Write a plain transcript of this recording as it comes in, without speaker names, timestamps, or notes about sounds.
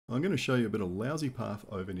I'm going to show you a bit of lousy path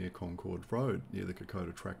over near Concord Road, near the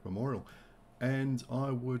Kokoda Track Memorial. And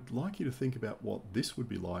I would like you to think about what this would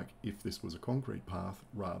be like if this was a concrete path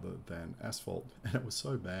rather than asphalt. And it was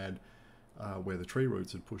so bad where the tree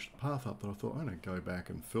roots had pushed the path up that I thought I'm going to go back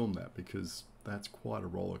and film that because that's quite a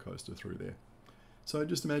roller coaster through there. So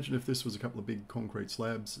just imagine if this was a couple of big concrete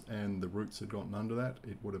slabs and the roots had gotten under that,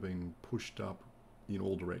 it would have been pushed up in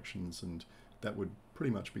all directions, and that would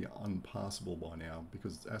pretty much be unpassable by now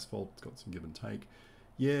because asphalt's got some give and take.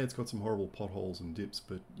 Yeah, it's got some horrible potholes and dips,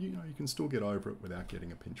 but you know, you can still get over it without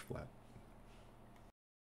getting a pinch flat.